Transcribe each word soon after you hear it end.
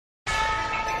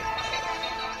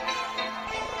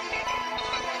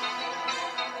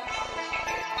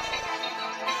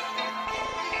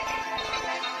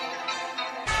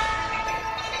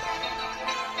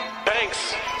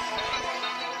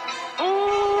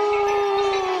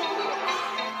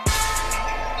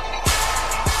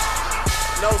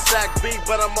No sack beat,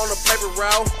 but I'm on the paper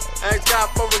route. Ask God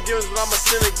for forgiveness, but I'ma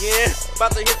sin again.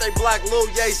 About to hit they block, Lil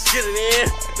Yates, get it in.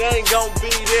 They ain't gon'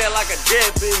 be there like a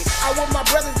deadbeat. I want my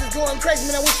brothers is going crazy,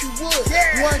 man, I wish you would.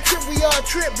 Yeah. One trip, we all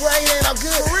trip, boy, it ain't all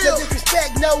good. For real. No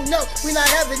disrespect, no, we not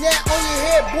having that on your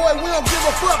head, boy. We don't give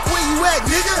a fuck where you at,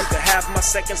 nigga. The half my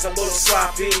seconds a little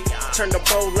sloppy. Turn the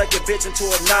bow-legged bitch into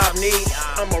a knob knee.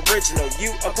 I'm original,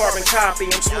 you a carbon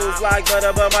copy. I'm smooth like butter,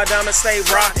 but my diamonds stay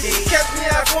rocky. Catch me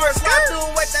out for a slide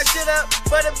through, wake that shit up.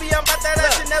 Butter be on about that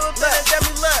action, never been a demi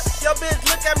luck. Yo bitch,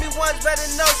 look at me once, better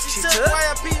know she took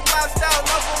YFP lifestyle,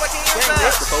 no for waking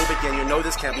Claustrophobic, and you know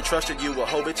this, can't be trusted, you a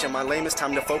hoe bitch. And my lame, it's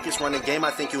time to focus, run the game,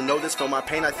 I think you know this. Feel my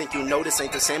pain, I think you know this,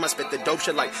 ain't the same. I spit the dope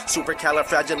shit like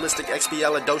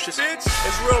supercalifragilisticexpialidocious. Bitch,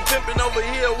 it's real pimpin' over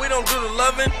here, we don't do the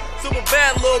loving. Super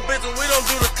bad little bitch, we don't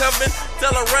do the cuffing.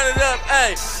 Tell her run it up,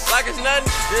 ayy, like it's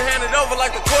nothing. Then hand it over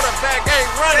like the quarterback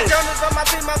ain't running. Jonas on my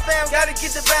team, my fam, gotta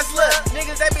get the best look.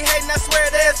 Niggas, they be hating, I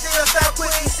swear they'll still stop quick.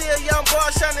 You see a young boy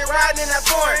shining, riding in that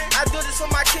foreign. I do this for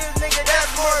my kids, nigga,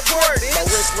 that's more important. My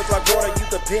wrist look like water, you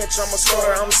the bench, I'm a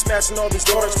starter. I'm smashing all these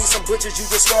daughters, we some bitches, you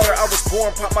just starter. I was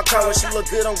born, pop my collar, she look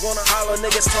good, I'm gonna holler.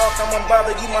 Niggas talk, I'm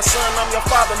unbothered, you my son, I'm your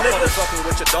father, nigga. Fucking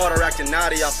with your daughter, acting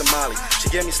naughty off the molly. She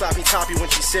give me sloppy toppy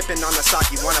when she sipping on the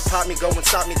sake. Wanna pop me, go and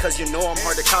stop me, cause you know I'm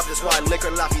hard to cop. That's why I lick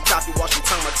her laffy toppy while she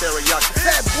tongue my teriyaki.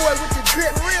 Fat boy with the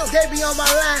drip, they be on my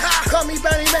line. Call me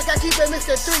Bernie Mac, I keep it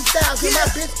Mr. 3000. My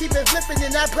bitch keep it flipping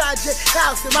in that project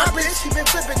house. And my bitch keep it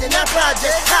flipping in that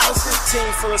project house.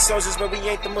 Team full of soldiers, but we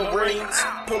ain't the Marines.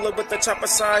 Pull up with the chopper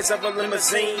size of a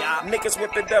limousine. Niggas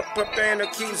whip it up, preparing a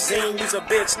cuisine. Use a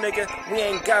bitch, nigga, we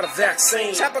ain't got a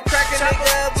vaccine. Chopper cracking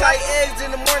nigga up like eggs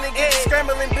in the morning. Get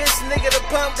scrambling bitch, nigga, the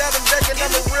pump got them ducking.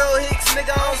 I'm a real hicks,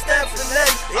 nigga, on steps and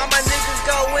nothing. All my niggas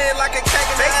go in like a cake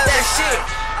in the oven. That shit,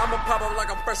 I'ma pop up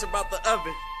like I'm fresh about the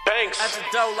oven. Thanks. At the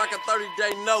door like a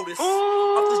 30-day notice.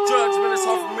 Off these drugs, man, it's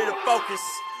hard for me to focus.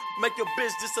 Make your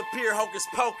bitch disappear, hocus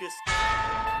pocus.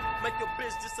 Make your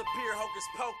bitch disappear, hocus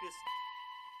pocus.